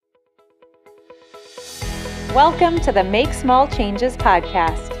Welcome to the Make Small Changes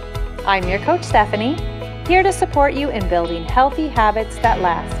podcast. I'm your coach, Stephanie, here to support you in building healthy habits that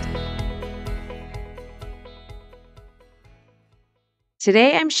last.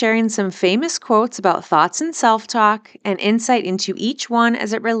 Today, I'm sharing some famous quotes about thoughts and self-talk and insight into each one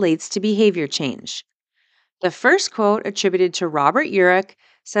as it relates to behavior change. The first quote, attributed to Robert Urich,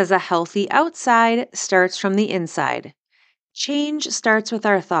 says, "A healthy outside starts from the inside." Change starts with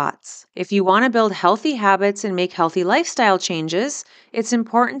our thoughts. If you want to build healthy habits and make healthy lifestyle changes, it's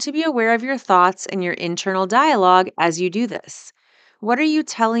important to be aware of your thoughts and your internal dialogue as you do this. What are you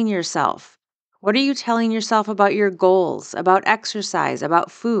telling yourself? What are you telling yourself about your goals, about exercise, about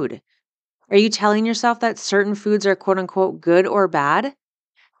food? Are you telling yourself that certain foods are quote unquote good or bad?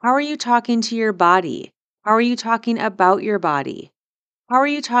 How are you talking to your body? How are you talking about your body? How are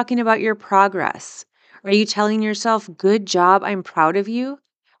you talking about your progress? Are you telling yourself, "Good job, I'm proud of you"?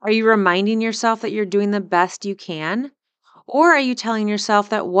 Are you reminding yourself that you're doing the best you can? Or are you telling yourself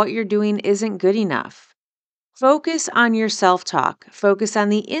that what you're doing isn't good enough? Focus on your self talk. Focus on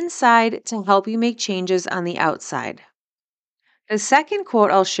the inside to help you make changes on the outside. The second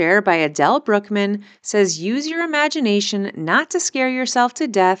quote I'll share by Adele Brookman says, "Use your imagination not to scare yourself to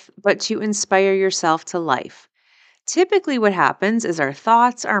death, but to inspire yourself to life." Typically, what happens is our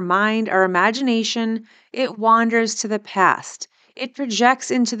thoughts, our mind, our imagination, it wanders to the past. It projects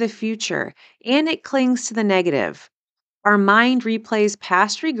into the future and it clings to the negative. Our mind replays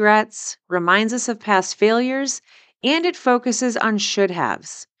past regrets, reminds us of past failures, and it focuses on should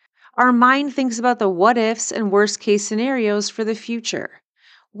haves. Our mind thinks about the what ifs and worst case scenarios for the future.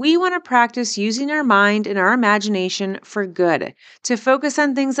 We want to practice using our mind and our imagination for good, to focus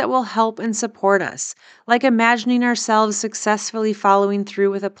on things that will help and support us, like imagining ourselves successfully following through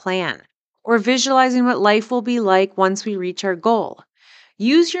with a plan, or visualizing what life will be like once we reach our goal.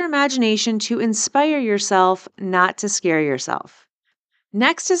 Use your imagination to inspire yourself, not to scare yourself.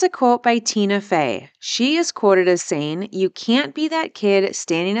 Next is a quote by Tina Fey. She is quoted as saying, "You can't be that kid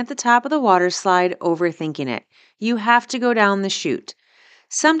standing at the top of the water slide overthinking it. You have to go down the chute."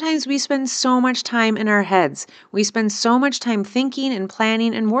 Sometimes we spend so much time in our heads. We spend so much time thinking and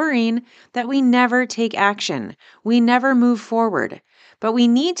planning and worrying that we never take action. We never move forward. But we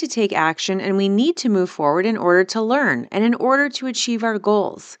need to take action and we need to move forward in order to learn and in order to achieve our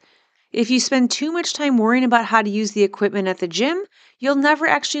goals. If you spend too much time worrying about how to use the equipment at the gym, you'll never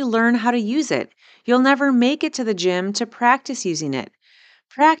actually learn how to use it. You'll never make it to the gym to practice using it.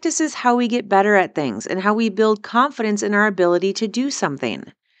 Practice is how we get better at things and how we build confidence in our ability to do something.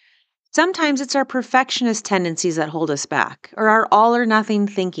 Sometimes it's our perfectionist tendencies that hold us back, or our all or nothing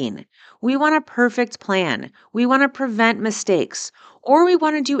thinking. We want a perfect plan. We want to prevent mistakes, or we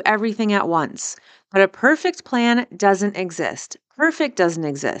want to do everything at once. But a perfect plan doesn't exist. Perfect doesn't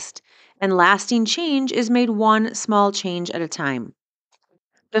exist. And lasting change is made one small change at a time.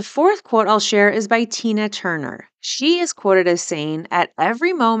 The fourth quote I'll share is by Tina Turner. She is quoted as saying, "At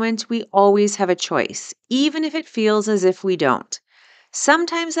every moment, we always have a choice, even if it feels as if we don't."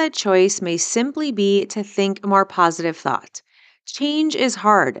 Sometimes that choice may simply be to think a more positive thought. Change is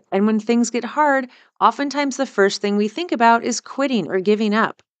hard, and when things get hard, oftentimes the first thing we think about is quitting or giving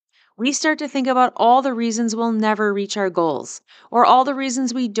up. We start to think about all the reasons we'll never reach our goals, or all the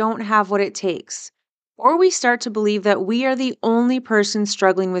reasons we don't have what it takes. Or we start to believe that we are the only person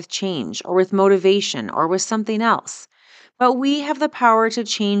struggling with change, or with motivation, or with something else. But we have the power to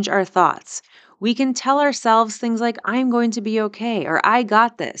change our thoughts. We can tell ourselves things like, "I'm going to be okay," or "I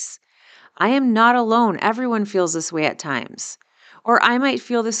got this." "I am not alone. Everyone feels this way at times." Or "I might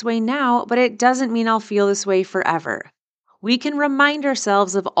feel this way now, but it doesn't mean I'll feel this way forever." We can remind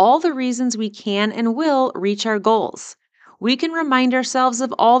ourselves of all the reasons we can and will reach our goals. We can remind ourselves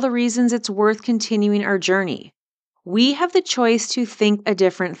of all the reasons it's worth continuing our journey. We have the choice to think a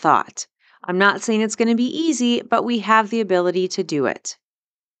different thought. I'm not saying it's going to be easy, but we have the ability to do it.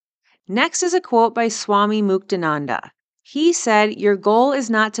 Next is a quote by Swami Muktananda. He said, "Your goal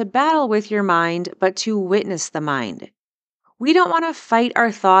is not to battle with your mind, but to witness the mind." We don't want to fight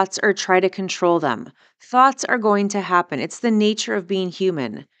our thoughts or try to control them. Thoughts are going to happen. It's the nature of being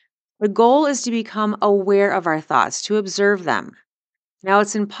human. The goal is to become aware of our thoughts, to observe them. Now,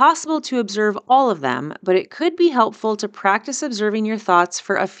 it's impossible to observe all of them, but it could be helpful to practice observing your thoughts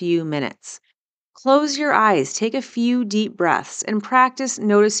for a few minutes. Close your eyes, take a few deep breaths, and practice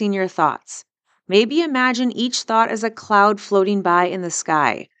noticing your thoughts. Maybe imagine each thought as a cloud floating by in the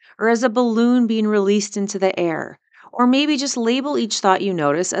sky, or as a balloon being released into the air, or maybe just label each thought you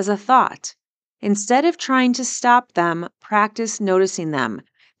notice as a thought. Instead of trying to stop them, practice noticing them.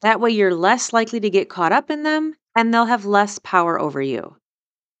 That way you're less likely to get caught up in them, and they'll have less power over you.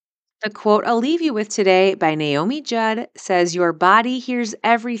 The quote I'll leave you with today by Naomi Judd says, "Your body hears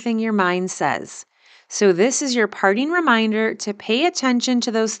everything your mind says." So, this is your parting reminder to pay attention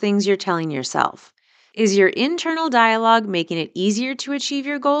to those things you're telling yourself. Is your internal dialogue making it easier to achieve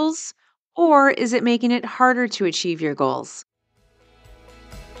your goals, or is it making it harder to achieve your goals?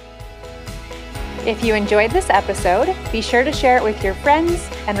 If you enjoyed this episode, be sure to share it with your friends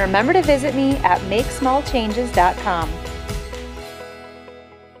and remember to visit me at makesmallchanges.com.